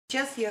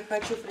Сейчас я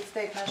хочу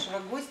представить нашего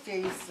гостя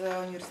из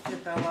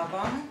университета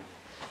Алабамы,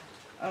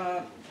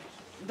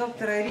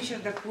 доктора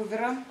Ричарда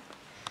Хувера.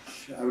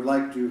 I would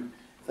like to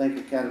thank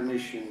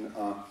academician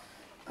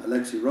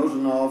Alexei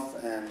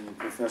Rozanov and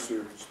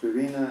Professor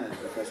Spirina and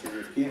Professor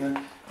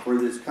Rivkina for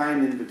this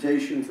kind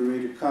invitation for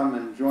me to come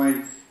and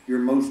join your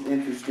most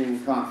interesting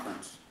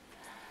conference.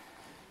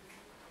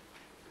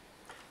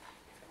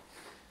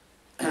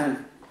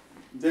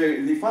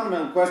 The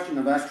fundamental question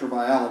of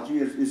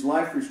astrobiology is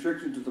life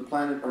restricted to the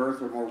planet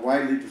Earth or more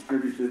widely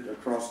distributed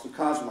across the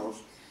cosmos?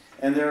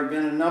 And there have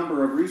been a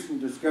number of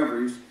recent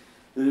discoveries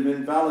that have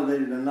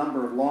invalidated a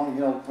number of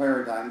long-held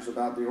paradigms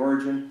about the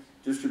origin,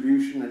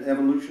 distribution, and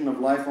evolution of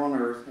life on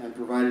Earth and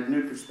provided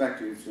new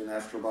perspectives in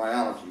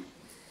astrobiology.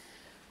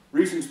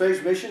 Recent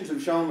space missions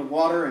have shown that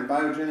water and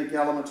biogenic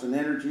elements and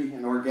energy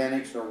and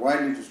organics are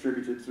widely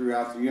distributed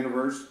throughout the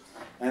universe,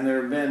 and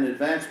there have been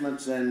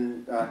advancements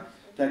in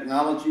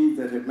technology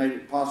that have made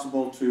it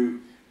possible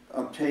to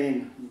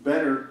obtain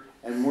better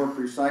and more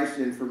precise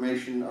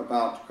information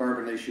about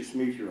carbonaceous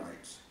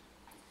meteorites.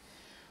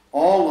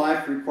 All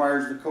life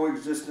requires the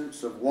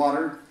coexistence of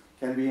water,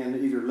 can be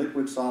in either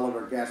liquid, solid,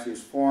 or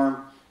gaseous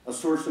form, a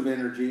source of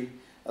energy,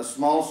 a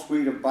small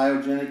suite of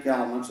biogenic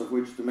elements, of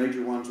which the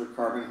major ones are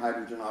carbon,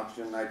 hydrogen,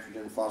 oxygen,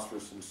 nitrogen,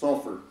 phosphorus, and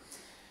sulfur.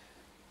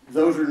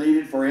 Those are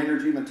needed for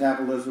energy,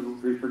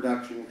 metabolism,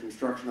 reproduction,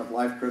 construction of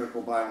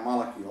life-critical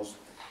biomolecules.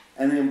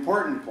 And the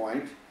important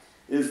point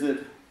is that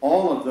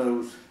all of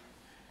those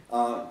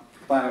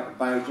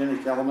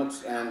biogenic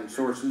elements and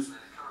sources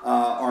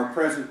are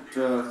present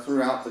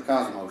throughout the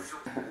cosmos.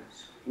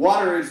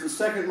 Water is the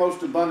second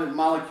most abundant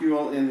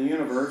molecule in the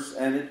universe,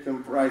 and it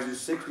comprises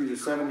 60 to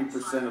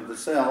 70% of the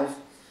cells.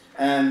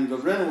 And the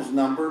Reynolds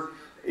number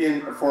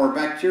for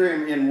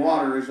bacterium in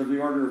water is of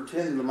the order of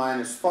 10 to the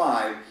minus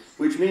 5,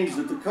 which means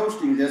that the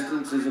coasting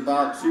distance is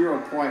about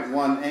 0.1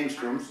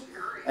 angstroms,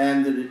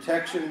 and the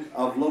detection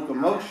of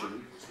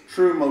locomotion,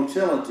 true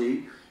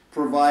motility,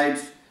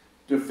 provides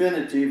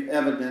definitive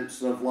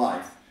evidence of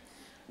life.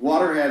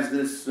 Water has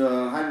this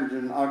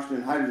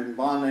hydrogen-oxygen-hydrogen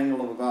bond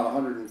angle of about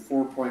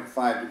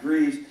 104.5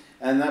 degrees,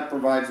 and that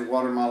provides the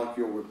water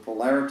molecule with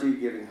polarity,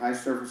 giving high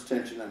surface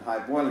tension and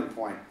high boiling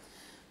point.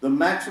 The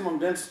maximum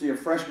density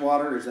of fresh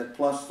water is at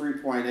plus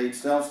 3.8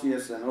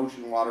 Celsius, and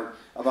ocean water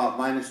about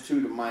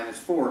 -2 to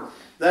 -4.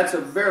 That's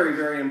a very,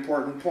 very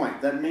important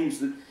point. That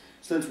means that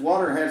since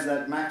water has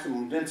that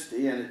maximum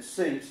density and it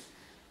sinks,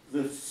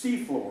 the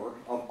seafloor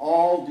of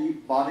all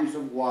deep bodies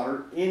of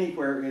water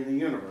anywhere in the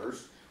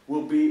universe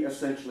will be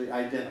essentially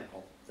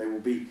identical. They will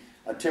be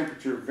a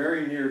temperature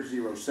very near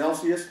 0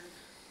 Celsius.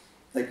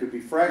 They could be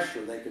fresh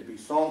or they could be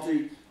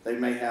salty. They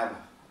may have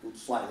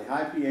slightly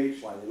high pH,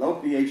 slightly low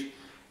pH,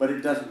 but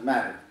it doesn't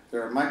matter.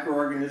 There are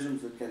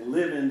microorganisms that can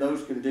live in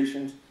those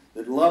conditions,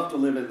 that love to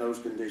live in those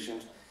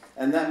conditions,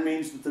 and that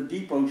means that the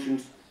deep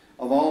oceans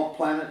of all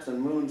planets and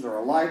moons are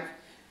alike,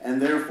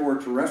 and therefore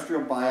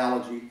terrestrial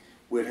biology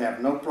would have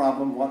no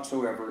problem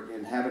whatsoever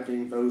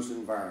inhabiting those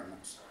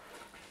environments.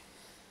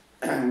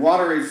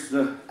 Water is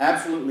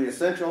absolutely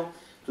essential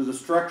to the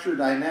structure,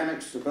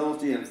 dynamics,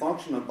 stability, and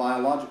function of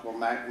biological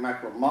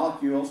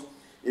macromolecules.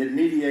 It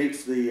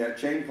mediates the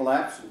chain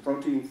collapse and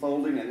protein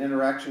folding and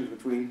interactions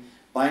between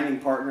binding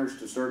partners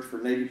to search for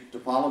native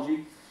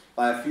topology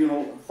by a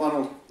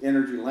funnel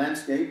energy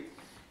landscape.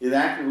 It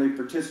actively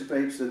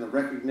participates in the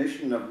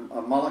recognition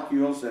of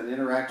molecules and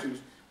interactions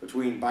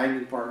between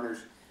binding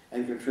partners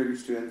and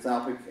contributes to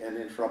enthalpic and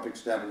entropic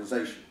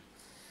stabilization.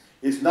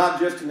 It's not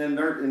just an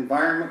inert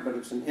environment, but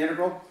it's an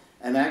integral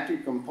and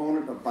active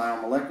component of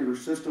biomolecular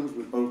systems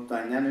with both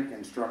dynamic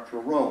and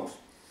structural roles.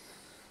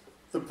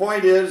 The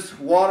point is,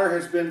 water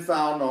has been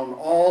found on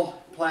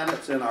all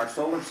planets in our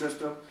solar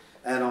system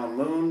and on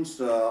moons,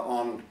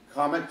 on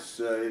comets.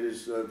 It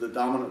is the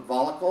dominant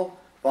volatile.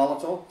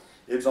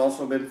 It's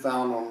also been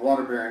found on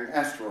water-bearing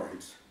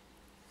asteroids.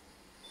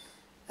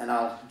 And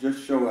I'll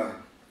just show a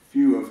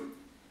few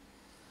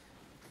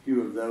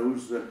of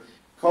those.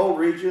 Cold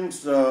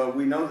regions,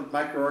 we know that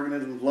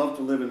microorganisms love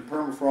to live in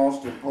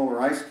permafrost and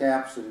polar ice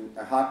caps, and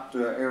hot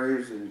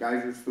areas in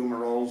geysers,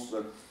 fumaroles,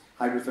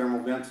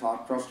 hydrothermal vents,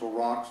 hot crustal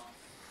rocks,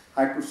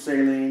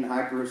 hypersaline,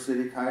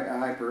 hyperacidic,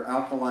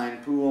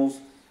 hyperalkaline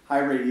pools, high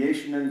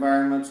radiation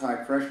environments, high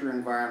pressure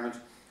environments,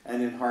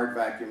 and in hard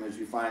vacuum, as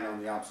you find on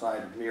the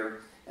outside of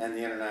Mir and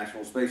the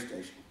International Space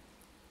Station.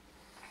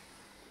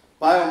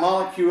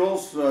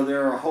 Biomolecules,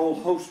 there are a whole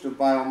host of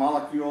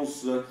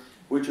biomolecules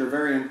which are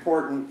very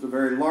important. The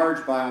very large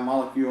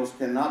biomolecules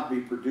cannot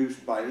be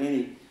produced by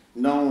any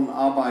known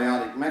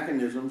abiotic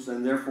mechanisms,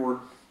 and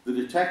therefore the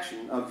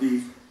detection of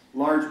these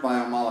large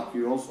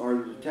biomolecules or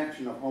the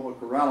detection of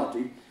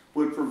homochirality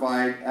would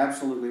provide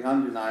absolutely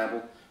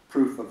undeniable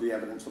proof of the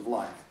evidence of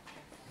life.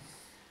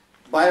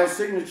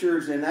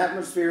 Biosignatures in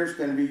atmospheres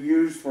can be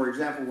used. For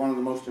example, one of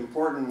the most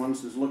important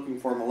ones is looking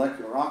for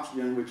molecular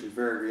oxygen, which is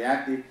very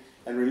reactive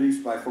and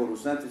released by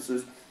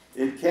photosynthesis.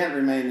 It can't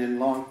remain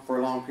for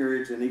long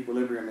periods in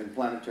equilibrium in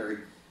planetary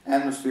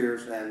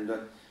atmospheres, and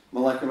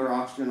molecular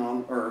oxygen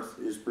on Earth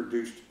is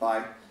produced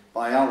by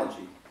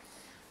biology.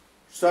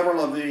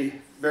 Several of the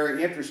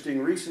very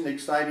interesting recent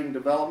exciting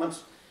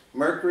developments.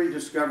 Mercury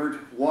discovered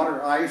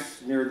water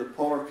ice near the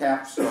polar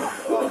caps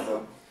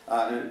of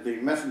the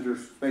Messenger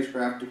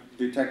spacecraft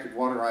detected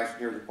water ice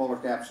near the polar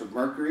caps of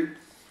Mercury.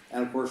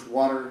 And of course,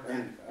 water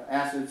and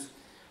acids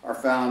are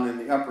found in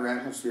the upper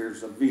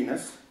atmospheres of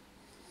Venus.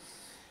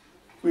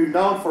 We've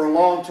known for a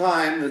long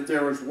time that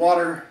there was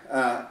water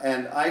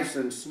and ice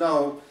and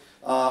snow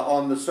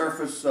on the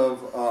surface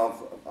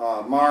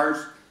of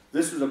Mars.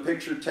 This is a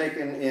picture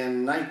taken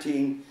in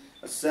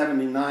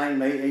 1979,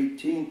 May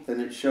 18th, and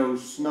it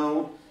shows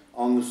snow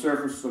on the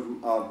surface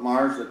of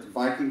Mars at the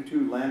Viking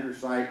 2 lander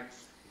site.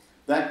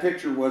 That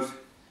picture was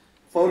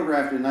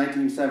photographed in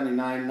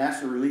 1979.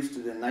 NASA released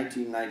it in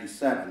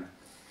 1997.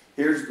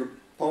 Here's the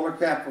polar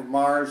cap of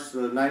Mars,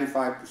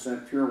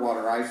 95% pure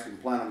water ice in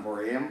Planum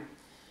Boreum.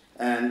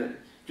 And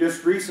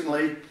just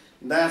recently,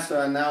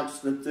 NASA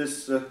announced that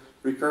this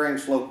recurring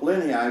slope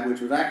lineae,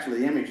 which was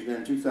actually imaged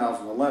in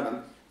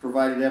 2011,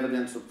 provided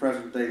evidence of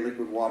present-day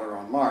liquid water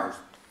on Mars.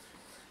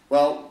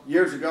 Well,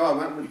 years ago, I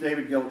went with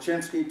David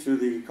Gilchinsky to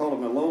the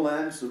Kolyma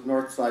lowlands of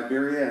North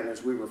Siberia, and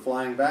as we were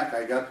flying back,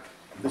 I got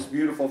this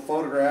beautiful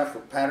photograph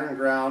of pattern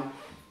ground,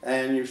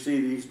 and you see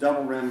these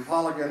double-rim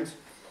polygons.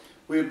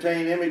 We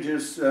obtained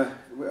images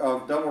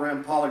of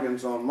double-rim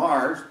polygons on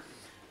Mars,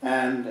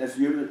 and as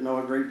you that know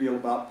a great deal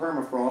about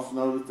permafrost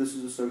know that this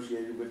is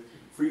associated with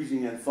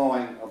freezing and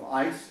thawing of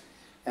ice,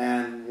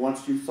 and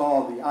once you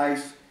thaw the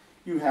ice,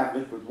 you have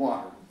liquid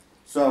water.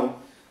 So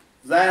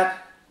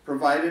that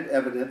provided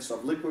evidence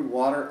of liquid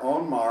water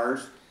on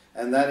Mars,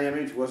 and that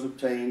image was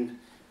obtained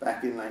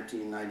back in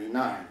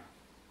 1999.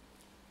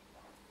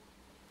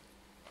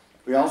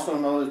 We also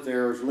know that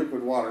there's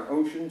liquid water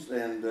oceans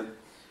and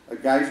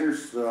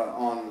geysers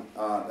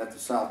at the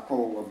South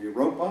Pole of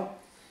Europa,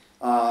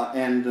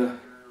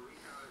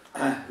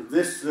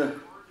 this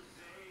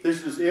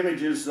is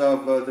images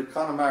of the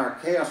Connemara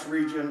Chaos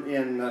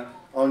region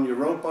on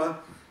Europa,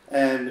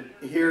 and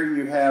here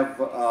you have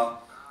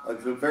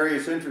the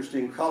various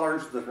interesting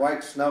colors, the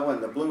white snow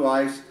and the blue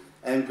ice,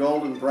 and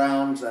golden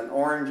browns and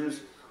oranges,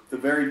 the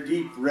very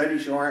deep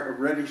reddish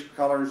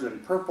colors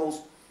and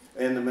purples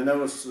in the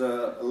Minoas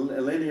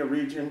Linea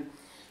region.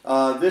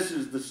 This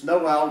is the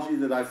snow algae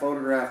that I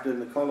photographed in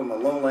the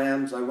Kolyma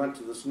lowlands. I went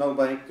to the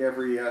snowbank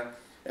every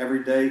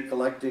day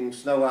collecting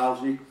snow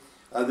algae.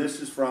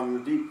 This is from the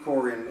deep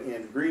core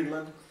in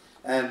Greenland.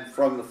 And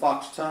from the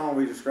Fox Tunnel,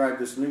 we described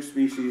this new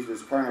species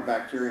as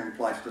Carnobacterium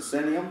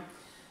plasticinium.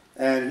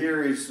 And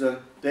here is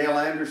Dale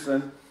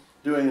Anderson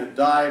doing a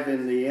dive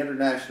in the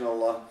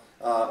International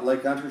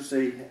Lake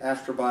Untersee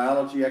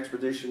Astrobiology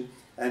expedition.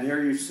 And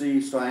here you see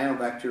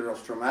cyanobacterial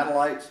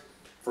stromatolites,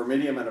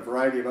 formidium, and a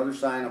variety of other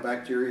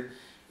cyanobacteria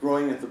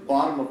growing at the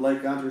bottom of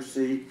Lake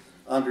Untersee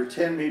under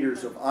 10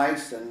 meters of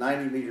ice and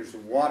 90 meters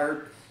of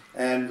water.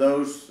 And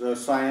those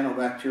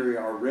cyanobacteria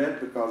are red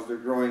because they're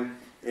growing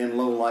in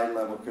low light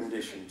level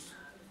conditions.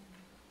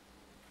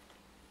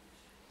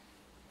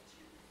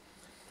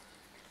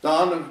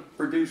 Don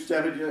produced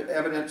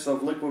evidence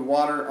of liquid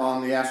water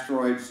on the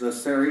asteroids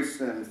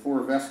Ceres and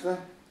 4 Vesta.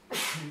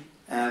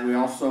 And we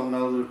also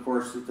know that, of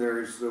course, that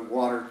there is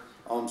water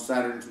on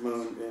Saturn's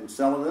moon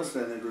Enceladus,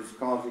 and it is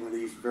causing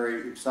these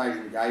very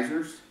exciting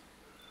geysers.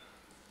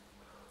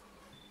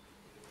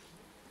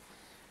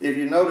 If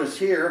you notice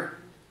here,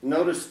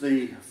 notice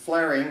the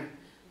flaring.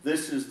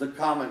 This is the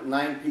comet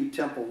 9P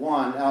Temple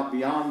 1 out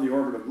beyond the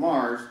orbit of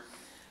Mars,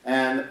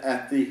 and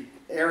at the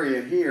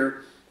area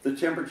here, the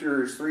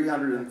temperature is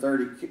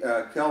 330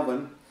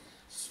 Kelvin,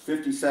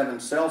 57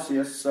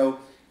 Celsius, so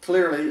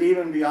clearly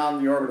even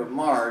beyond the orbit of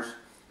Mars,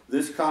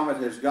 this comet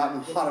has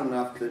gotten hot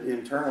enough that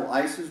internal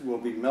ices will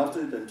be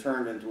melted and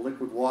turned into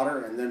liquid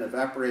water and then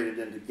evaporated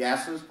into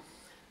gases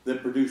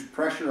that produce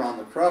pressure on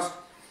the crust,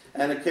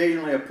 and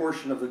occasionally a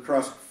portion of the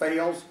crust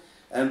fails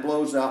and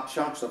blows out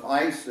chunks of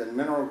ice and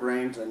mineral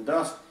grains and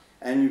dust,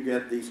 and you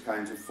get these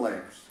kinds of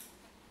flares.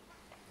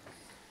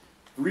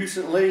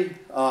 Recently,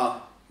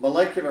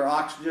 molecular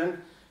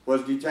oxygen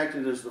was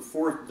detected as the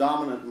 4th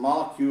dominant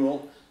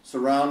molecule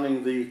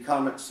surrounding the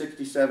comet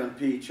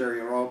 67P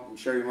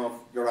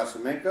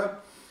Churyumov-Gerasimenko.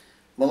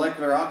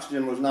 Molecular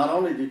oxygen was not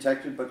only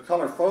detected, but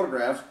color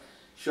photographs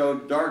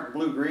showed dark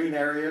blue-green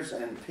areas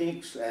and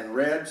pinks and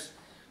reds,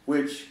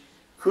 which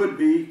could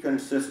be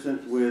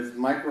consistent with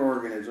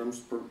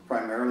microorganisms,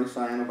 primarily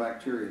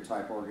cyanobacteria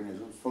type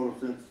organisms,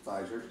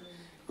 photosynthesizers,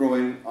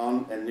 growing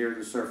on and near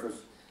the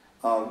surface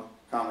of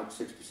comet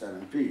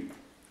 67P.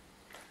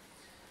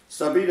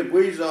 Sabita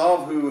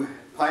Buizov, who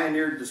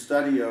pioneered the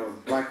study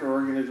of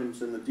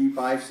microorganisms in the deep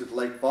ice at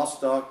Lake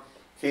Vostok,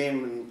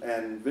 came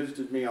and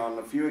visited me on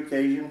a few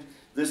occasions.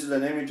 This is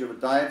an image of a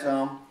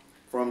diatom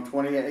from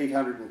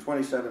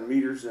 2,827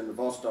 meters in the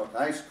Vostok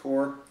ice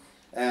core,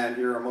 and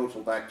here are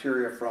motile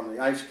bacteria from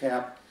the ice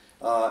cap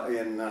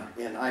in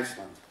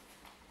Iceland.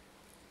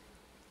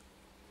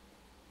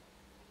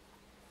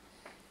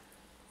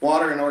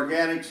 Water and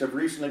organics have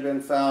recently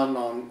been found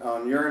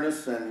on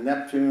Uranus and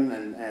Neptune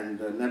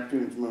and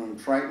Neptune's moon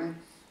Triton.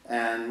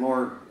 and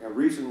more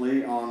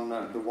recently on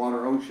the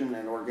water ocean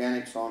and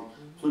organics on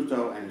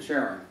Pluto and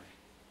Charon.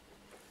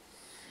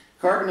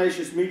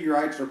 Carbonaceous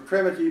meteorites are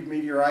primitive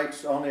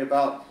meteorites, only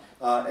about,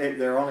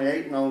 there are only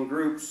 8 known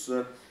groups.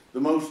 The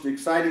most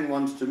exciting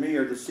ones to me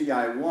are the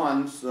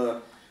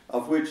CI1s,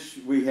 of which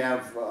we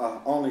have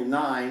only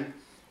 9,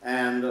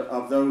 and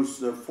of those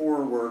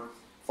 4 were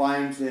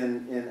finds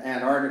in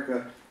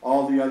Antarctica.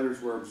 All the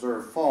others were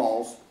observed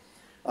falls.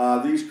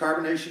 These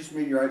carbonaceous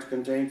meteorites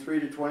contain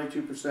 3 to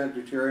 22%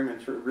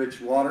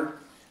 deuterium-rich water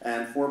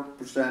and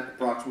 4%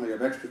 approximately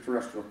of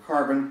extraterrestrial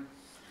carbon.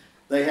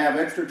 They have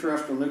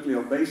extraterrestrial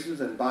nucleobases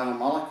and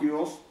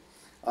biomolecules.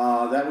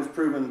 That was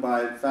proven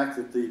by the fact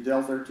that the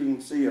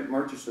del-13C of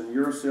Murchison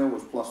uracil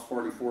was plus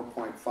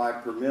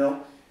 44.5 per mil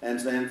and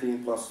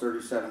xanthine plus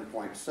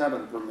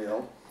 37.7 per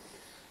mil.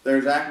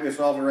 There's aqueous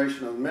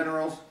alteration of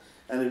minerals,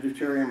 and the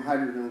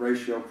deuterium-hydrogen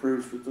ratio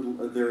proves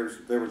that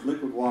there was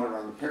liquid water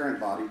on the parent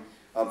body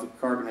of the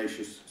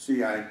carbonaceous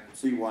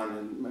C1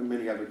 and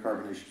many other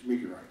carbonaceous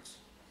meteorites.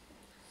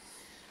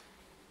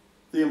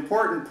 The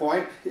important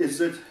point is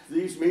that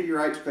these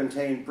meteorites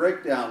contain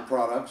breakdown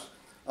products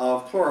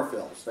of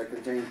chlorophylls. They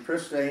contain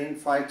pristane,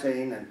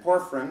 phytane, and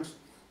porphyrins.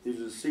 These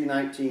are the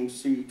C19,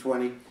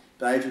 C20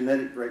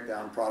 diagenetic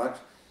breakdown products.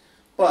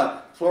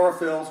 But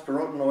chlorophylls,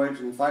 carotenoids,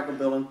 and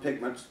phycobilin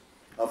pigments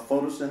of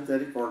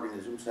photosynthetic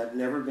organisms have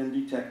never been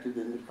detected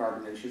in the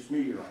carbonaceous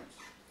meteorites.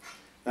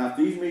 Now, if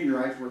these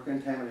meteorites were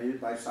contaminated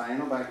by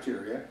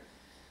cyanobacteria,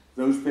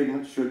 those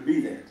pigments should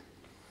be there.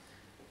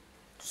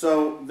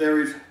 So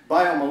there is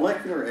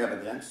biomolecular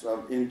evidence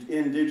of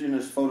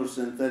indigenous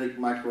photosynthetic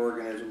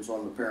microorganisms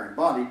on the parent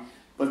body,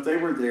 but they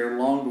were there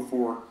long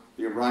before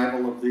the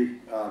arrival of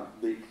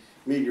the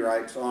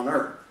meteorites on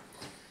Earth.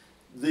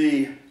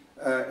 The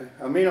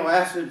amino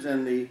acids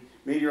in the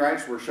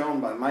meteorites were shown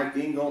by Mike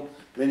Engel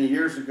many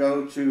years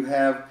ago to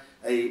have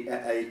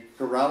a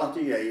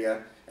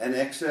chirality, an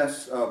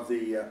excess of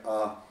the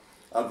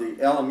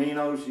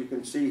L-aminos. You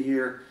can see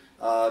here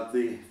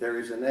there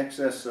is an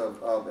excess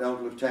of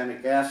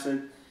L-glutamic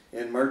acid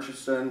in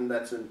Murchison.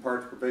 That's in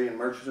parts per billion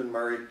Murchison,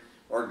 Murray,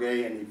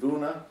 Orgay, and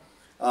Ivuna.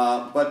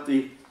 But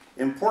the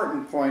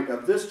important point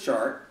of this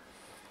chart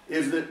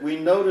is that we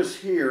notice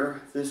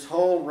here this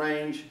whole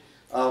range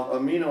of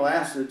amino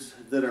acids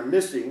that are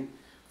missing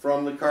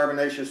from the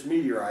carbonaceous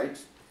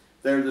meteorites.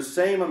 They're the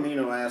same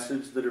amino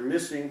acids that are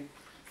missing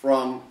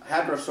from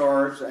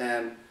hadrosaurs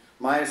and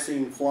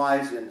Miocene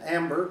flies in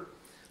amber.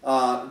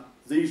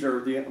 These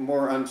are the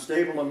more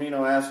unstable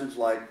amino acids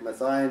like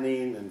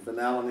methionine and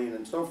phenylalanine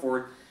and so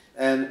forth.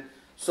 And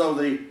so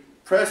the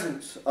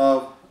presence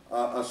of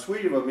a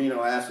suite of amino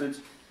acids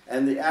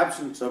and the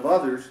absence of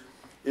others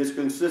is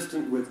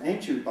consistent with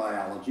ancient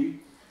biology,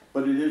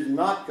 but it is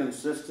not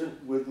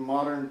consistent with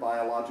modern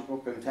biological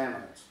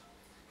contaminants.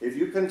 If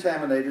you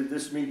contaminated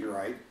this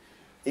meteorite,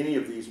 any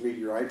of these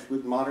meteorites,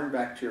 with modern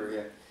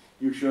bacteria,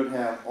 you should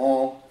have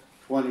all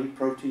 20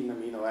 protein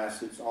amino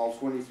acids, all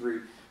 23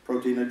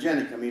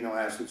 proteinogenic amino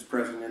acids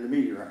present in the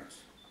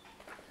meteorites.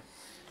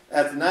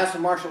 At the NASA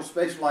Marshall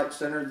Space Flight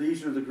Center,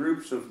 these are the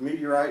groups of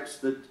meteorites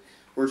that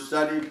were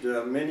studied.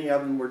 Many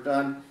of them were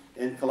done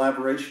in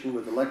collaboration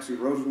with Alexei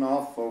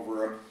Rozanov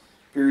over a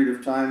period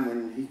of time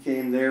when he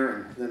came there,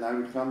 and then I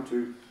would come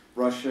to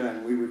Russia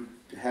and we would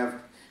have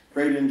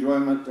great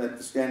enjoyment at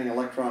the scanning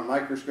electron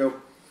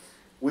microscope.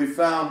 We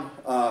found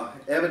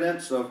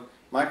evidence of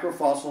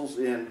microfossils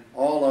in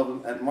all of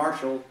them at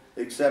Marshall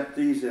except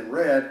these in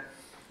red,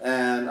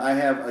 and I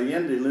have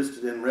Allende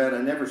listed in red.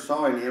 I never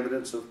saw any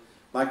evidence of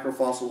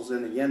microfossils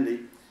in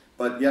Allende,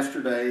 but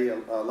yesterday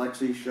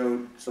Alexei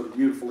showed some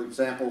beautiful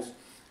examples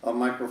of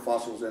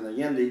microfossils in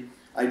Allende.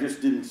 I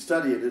just didn't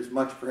study it as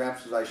much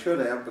perhaps as I should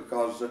have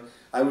because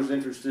I was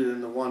interested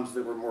in the ones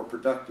that were more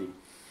productive.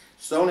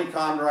 Stony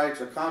chondrites,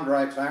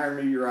 chondrites, iron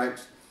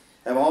meteorites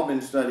have all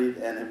been studied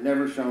and have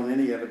never shown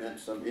any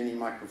evidence of any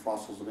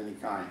microfossils of any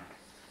kind.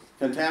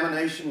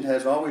 Contamination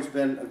has always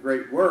been a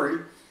great worry,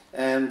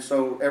 and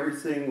so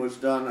everything was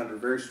done under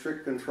very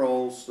strict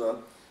controls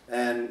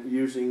and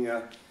using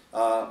a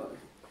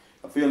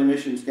field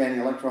emission scanning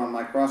electron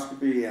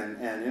microscopy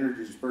and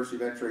energy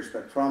dispersive X-ray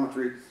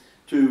spectrometry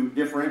to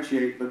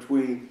differentiate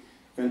between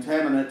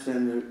contaminants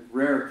in the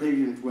rare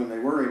occasions when they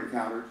were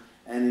encountered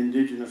and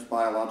indigenous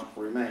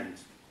biological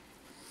remains.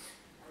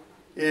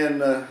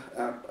 In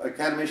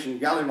academician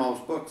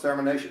Gallimov's book,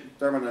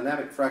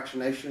 Thermodynamic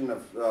Fractionation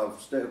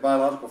of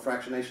Biological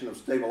Fractionation of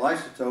Stable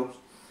Isotopes,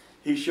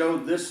 he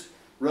showed this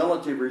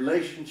relative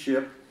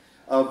relationship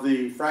of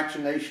the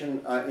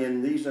fractionation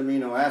in these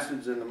amino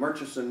acids in the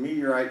Murchison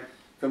meteorite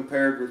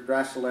compared with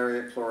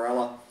Gracilaria,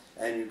 chlorella,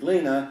 and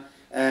euglena,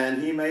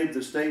 and he made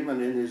the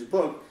statement in his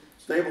book,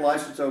 stable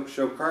isotopes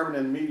show carbon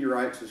in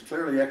meteorites is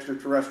clearly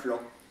extraterrestrial,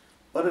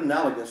 but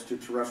analogous to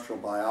terrestrial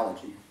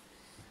biology.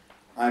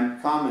 I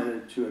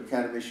commented to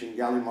academician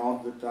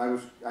Gallimov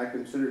that I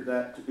considered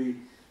that to be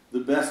the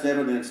best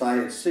evidence I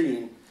had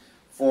seen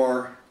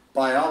for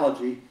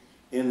biology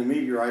in the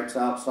meteorites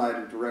outside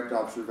of direct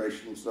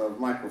observations of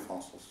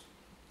microfossils.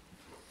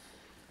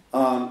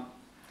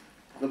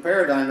 the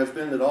paradigm has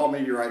been that all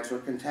meteorites are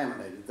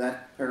contaminated.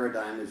 That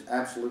paradigm is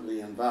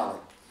absolutely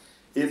invalid.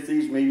 If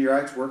these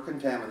meteorites were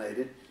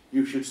contaminated,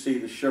 you should see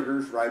the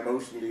sugars,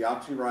 ribose and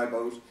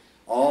deoxyribose,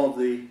 all of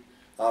the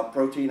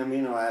protein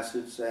amino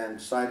acids, and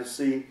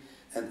cytosine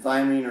and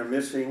thymine are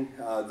missing.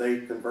 They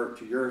convert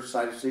to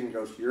cytosine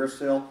goes to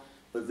uracil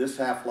with this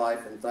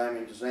half-life, and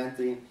thymine to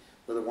xanthine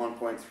with a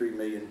 1.3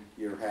 million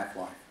year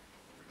half-life.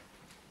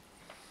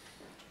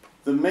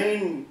 The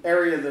main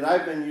area that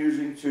I've been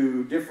using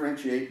to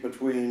differentiate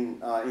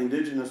between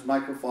indigenous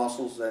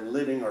microfossils and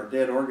living or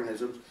dead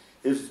organisms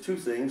is two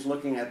things,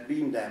 looking at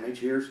beam damage.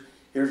 Here's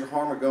a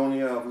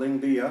Hormogonia of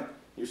Lingbia.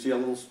 You see a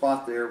little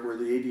spot there where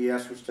the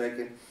ADS was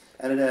taken,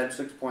 and it had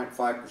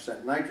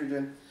 6.5%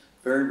 nitrogen,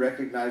 very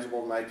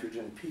recognizable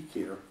nitrogen peak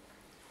here.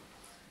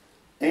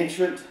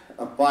 Ancient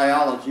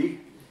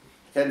biology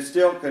can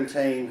still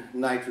contain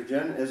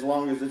nitrogen as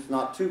long as it's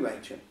not too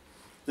ancient.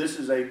 This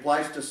is a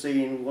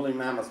Pleistocene woolly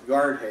mammoth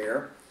guard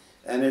hair,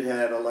 and it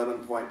had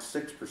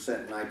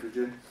 11.6%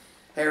 nitrogen.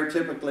 Hair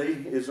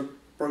typically is a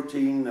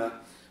protein,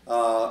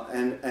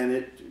 and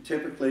it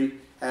typically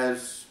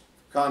has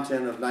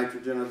content of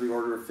nitrogen of the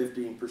order of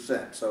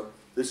 15%. So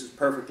this is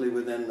perfectly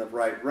within the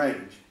right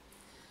range.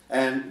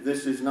 And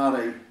this is not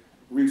a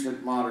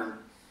recent modern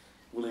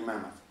woolly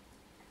mammoth.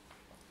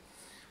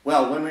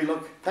 Well, when we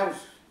look, that was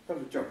a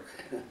joke.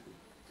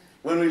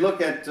 When we look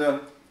at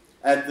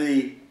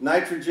the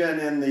nitrogen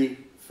in the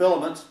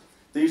filaments,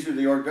 these are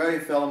the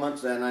Orgoia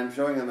filaments, and I'm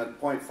showing them at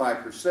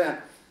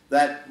 0.5%.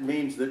 That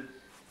means that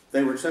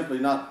they were simply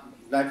not,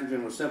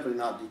 nitrogen was simply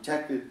not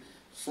detected.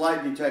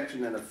 Slight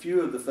detection in a few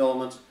of the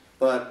filaments,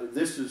 but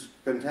this is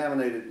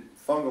contaminated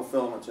fungal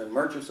filaments in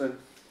Murchison,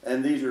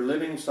 and these are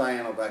living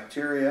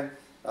cyanobacteria,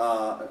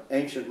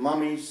 ancient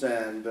mummies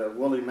and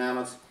woolly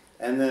mammoths,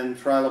 and then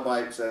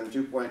trilobites and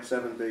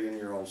 2.7 billion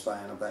year old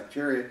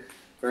cyanobacteria,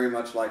 very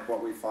much like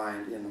what we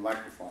find in the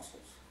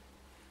microfossils.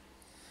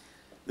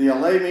 The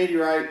Alais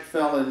meteorite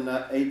fell in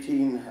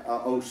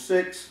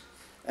 1806,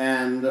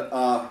 and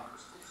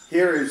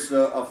here is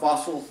a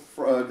fossil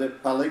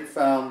that Palik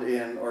found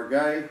in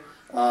Orgueil.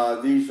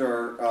 These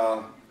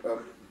are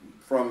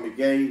from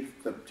Miguel,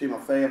 the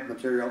Timofeyev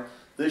material.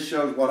 This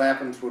shows what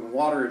happens when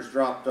water is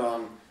dropped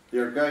on the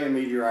Orgueil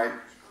meteorite,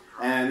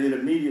 and it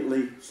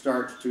immediately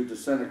starts to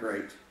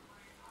disintegrate.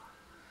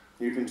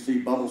 You can see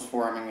bubbles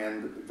forming,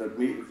 and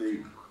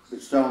the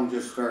stone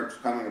just starts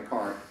coming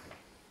apart.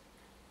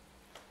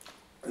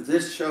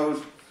 This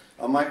shows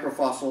a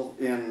microfossil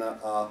in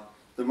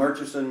the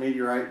Murchison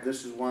meteorite.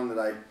 This is one that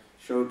I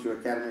showed to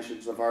academician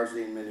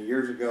Zavarzin many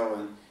years ago,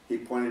 and he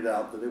pointed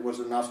out that it was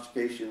a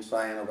Nostication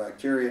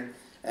cyanobacteria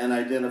and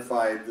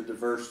identified the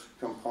diverse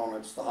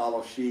components, the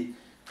hollow sheath,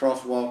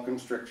 cross-wall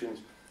constrictions,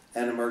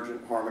 and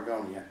emergent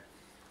Hormogonia.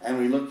 And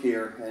we look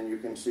here, and you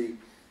can see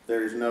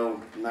there is no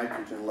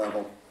nitrogen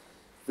level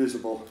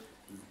visible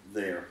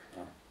there.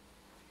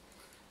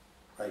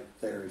 Right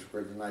there is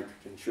where the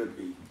nitrogen should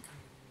be.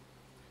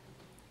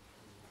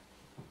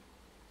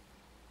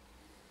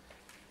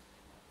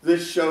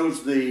 This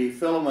shows the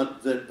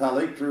filament that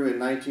Palik drew in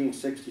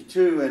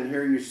 1962, and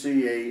here you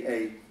see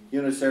a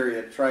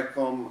Unisariate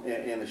trichome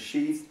in a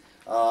sheath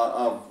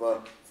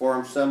of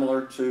form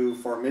similar to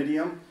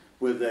Formidium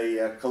with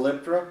a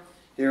calyptra.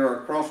 Here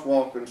are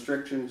cross-wall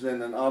constrictions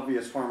and an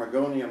obvious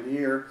Hormogonium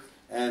here,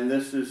 and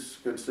this is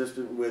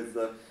consistent with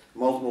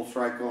multiple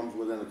trichomes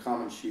within a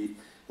common sheath,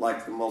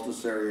 like the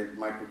multisariate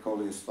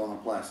Microcoleus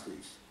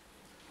phonoplastes.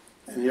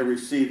 And here we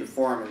see the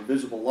form in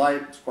visible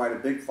light. It's quite a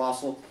big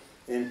fossil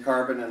in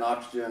carbon and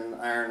oxygen,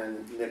 iron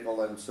and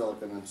nickel, and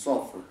silicon and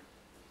sulfur.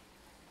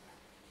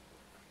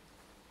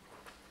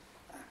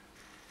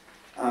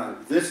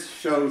 This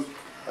shows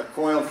a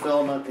coil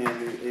filament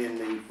in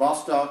the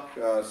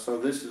Vostok. So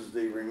this is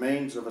the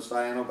remains of a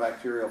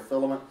cyanobacterial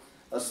filament,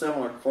 a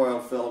similar coil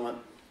filament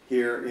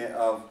here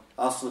of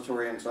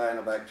oscillatory and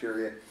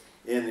cyanobacteria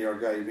in the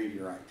Orgueil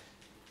meteorite.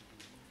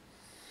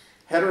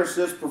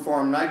 Heterocysts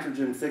perform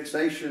nitrogen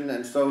fixation,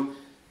 and so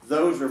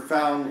those are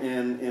found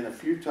in a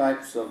few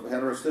types of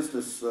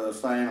heterocystous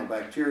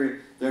cyanobacteria.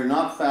 They're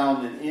not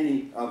found in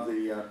any of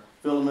the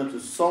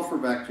filamentous sulfur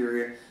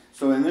bacteria.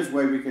 So in this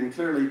way we can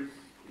clearly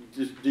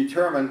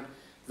determine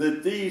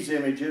that these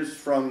images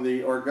from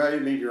the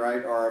Orgueil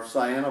meteorite are of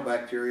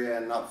cyanobacteria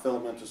and not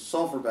filamentous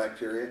sulfur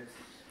bacteria.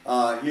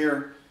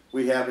 Here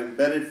we have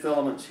embedded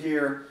filaments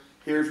here.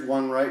 Here's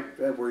one right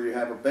where you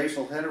have a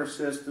basal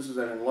heterocyst. This is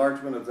an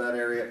enlargement of that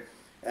area.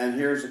 And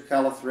here's a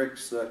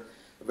Calothrix, a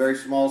very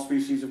small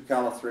species of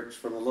Calothrix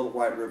from the Little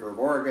White River of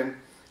Oregon,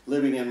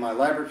 living in my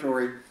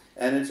laboratory.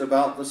 And it's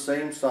about the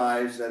same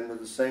size and with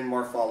the same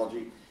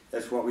morphology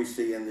as what we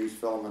see in these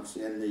filaments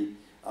in the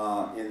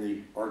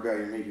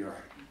Orgueil meteorite.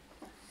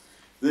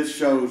 This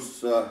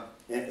shows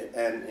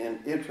an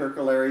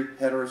intercalary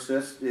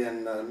heterocyst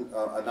in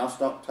a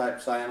Nostoc-type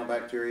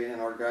cyanobacteria in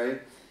Orgueil,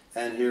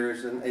 and here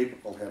is an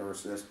apical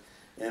heterocyst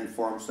in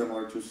form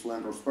similar to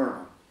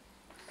Cylindrosperma.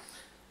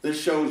 This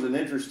shows an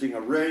interesting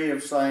array of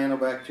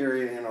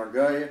cyanobacteria in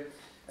Orgueil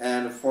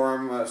and a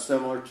form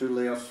similar to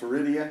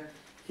Leosporidia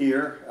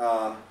here,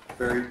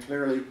 very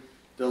clearly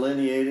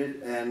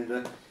delineated,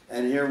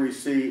 and here we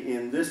see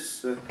in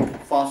this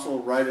fossil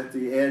right at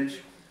the edge,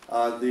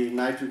 the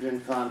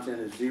nitrogen content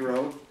is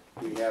 0.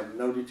 We have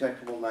no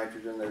detectable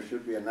nitrogen. There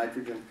should be a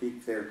nitrogen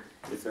peak there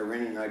if there were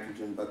any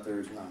nitrogen, but there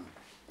is none.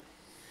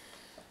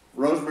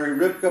 Rosemary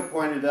Ripka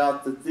pointed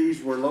out that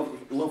these were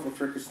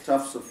Lophotrichus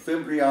tufts of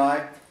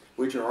fimbriae,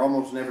 which are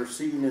almost never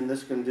seen in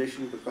this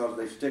condition because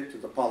they stick to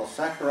the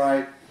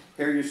polysaccharide.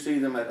 Here you see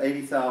them at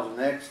 80,000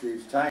 X.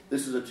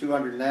 This is a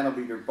 200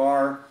 nanometer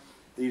bar.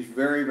 These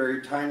very,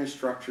 very tiny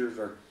structures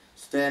are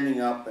standing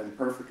up and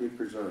perfectly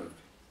preserved.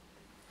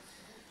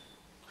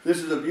 This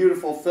is a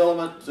beautiful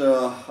filament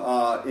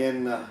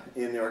in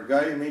the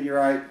Argalia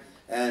meteorite,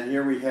 and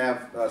here we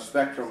have a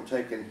spectrum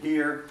taken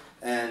here,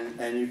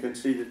 and you can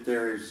see that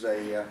there is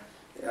a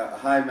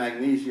high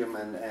magnesium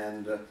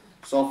and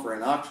sulfur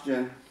and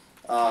oxygen,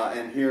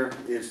 and here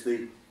is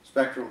the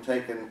spectrum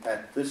taken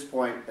at this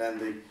point, and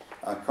the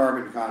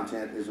carbon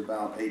content is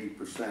about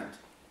 80%.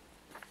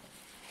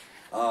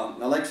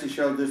 Alexei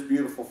showed this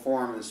beautiful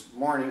form this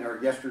morning,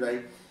 or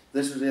yesterday.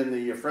 This is in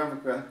the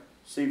Ephremica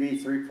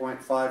CV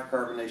 3.5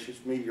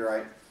 carbonaceous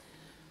meteorite.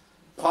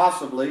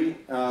 Possibly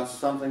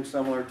something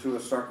similar to a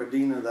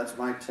Sarcodina. That's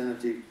my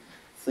tentative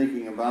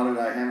thinking about it.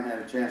 I haven't had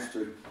a chance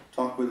to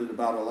talk with it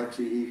about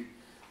Alexei. He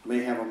may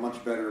have a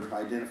much better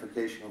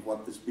identification of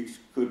what this beast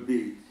could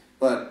be.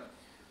 But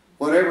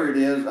whatever it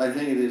is, I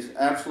think it is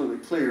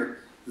absolutely clear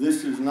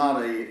this is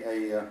not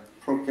a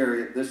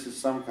prokaryote. This is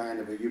some kind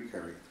of a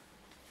eukaryote.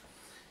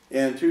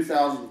 In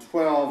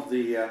 2012,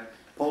 the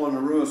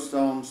Polonarua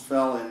stones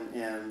fell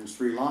in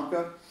Sri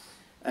Lanka,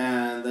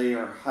 and they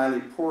are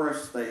highly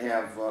porous. They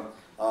have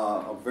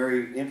a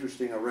very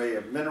interesting array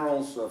of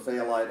minerals,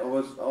 phaolite,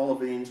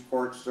 olivines,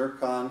 quartz,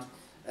 zircons,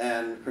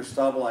 and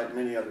cristobalite,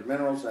 many other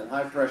minerals, and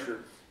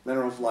high-pressure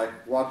minerals like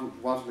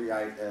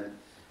waslite, and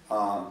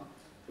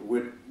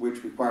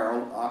which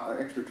require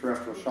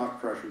extraterrestrial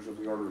shock pressures of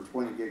the order of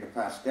 20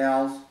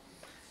 gigapascals.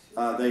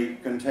 They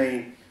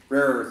contain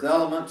rare earth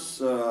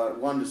elements,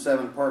 1 to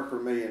 7 part per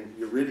million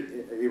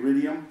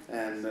iridium,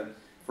 and a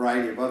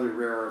variety of other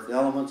rare earth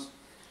elements.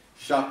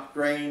 Shock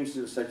grains,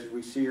 such as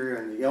we see here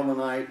in the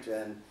ilmenite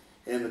and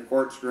in the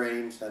quartz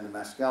grains and the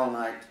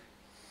mascalinite.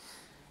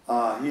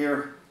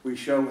 Here we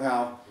show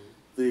how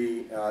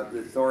the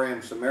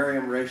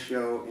thorium-samarium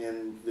ratio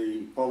in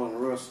the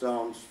Polonarua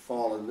stones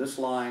fall in this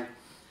line,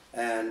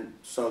 and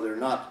so they're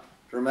not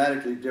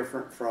dramatically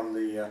different from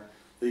the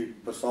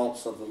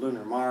basalts of the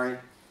lunar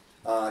mare.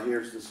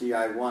 Here's the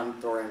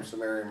Ci1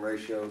 thorium-samarium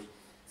ratios,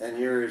 and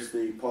here is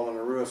the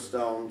Polonarua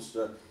stones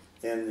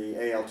in the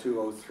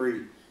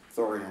Al2O3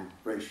 thorium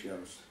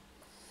ratios.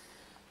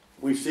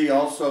 We see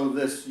also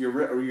this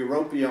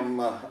europium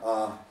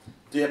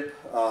dip.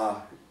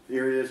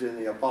 Here it is in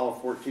the Apollo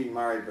 14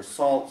 Mare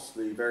basalts,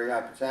 the very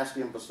high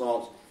potassium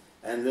basalts,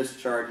 and this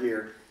chart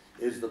here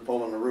is the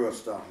Polonarua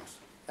stones.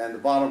 And the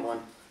bottom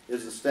one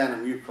is the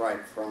stannum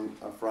eucrite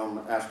from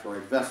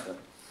asteroid Vesta.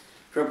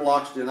 Triple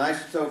oxygen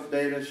isotope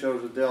data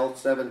shows a del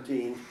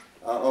 17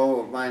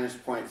 O of minus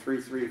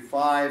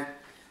 0.335,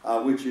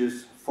 which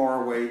is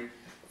far away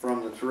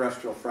from the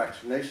terrestrial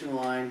fractionation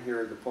line. Here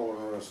are the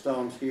Polonarua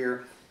stones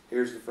here.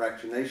 Here's the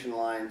fractionation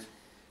lines,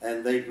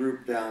 and they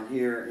group down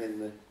here in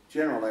the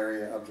general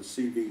area of the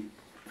CV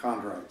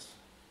chondrites.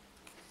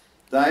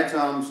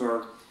 Diatoms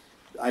are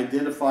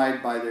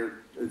identified by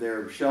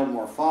their shell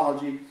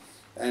morphology,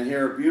 and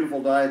here are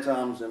beautiful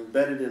diatoms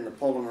embedded in the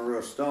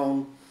Polonarua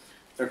stone.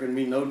 There can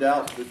be no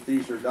doubt that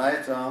these are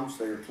diatoms.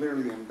 They are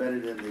clearly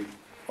embedded in the.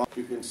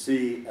 You can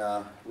see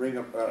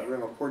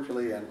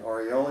Ringoportuli and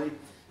Aureoli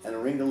and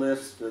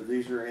Aringalis.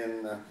 These are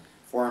in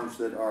forms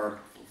that are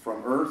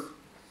from Earth.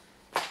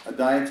 A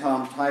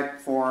diatom type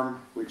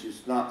form, which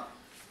is not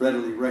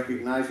readily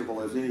recognizable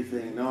as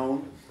anything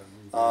known.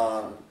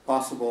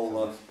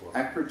 Possible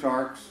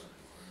acrotarchs.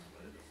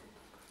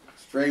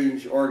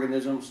 Strange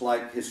organisms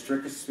like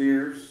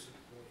hystricospheres.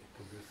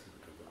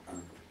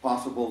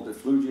 Possible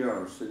difflugia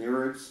or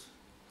cinurids.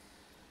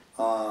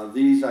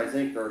 These, I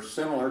think, are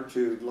similar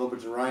to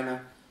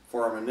Globigeraina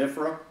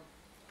foraminifera.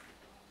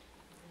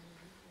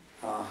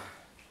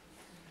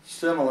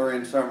 Similar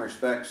in some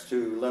respects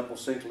to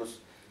Lepocinclus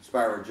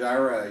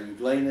spirogyra, a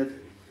euglanid,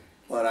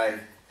 but I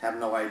have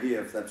no idea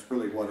if that's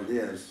really what it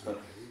is.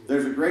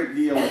 There's a great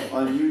deal of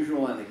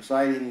unusual and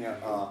exciting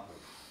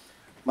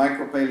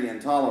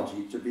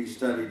micropaleontology to be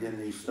studied in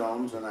these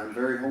stones, and I'm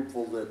very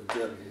hopeful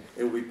that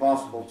it will be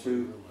possible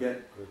to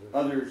get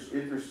others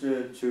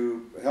interested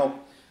to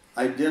help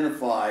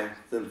identify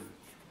the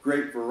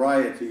great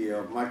variety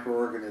of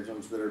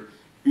microorganisms that are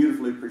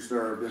beautifully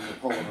preserved in the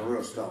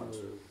Polonarua stones.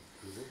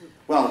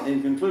 Well,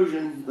 in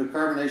conclusion, the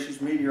carbonaceous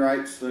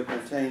meteorites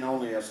contain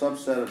only a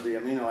subset of the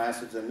amino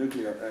acids and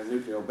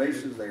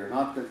nucleobases. They are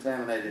not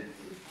contaminated.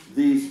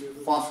 These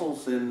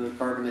fossils in the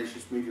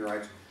carbonaceous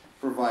meteorites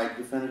provide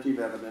definitive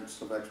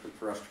evidence of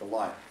extraterrestrial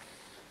life.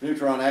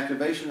 Neutron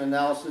activation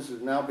analysis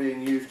is now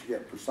being used to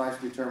get precise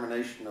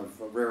determination of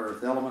rare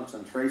earth elements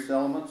and trace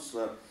elements,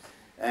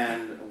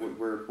 and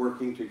we're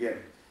working to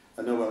get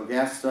Nobel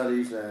gas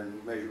studies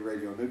and measure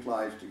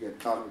radionuclides to get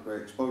cosmic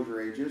ray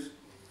exposure ages.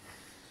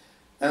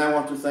 And I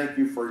want to thank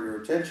you for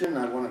your attention.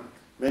 I want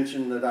to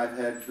mention that I've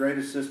had great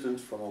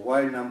assistance from a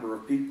wide number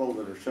of people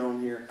that are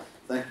shown here.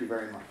 Thank you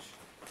very much.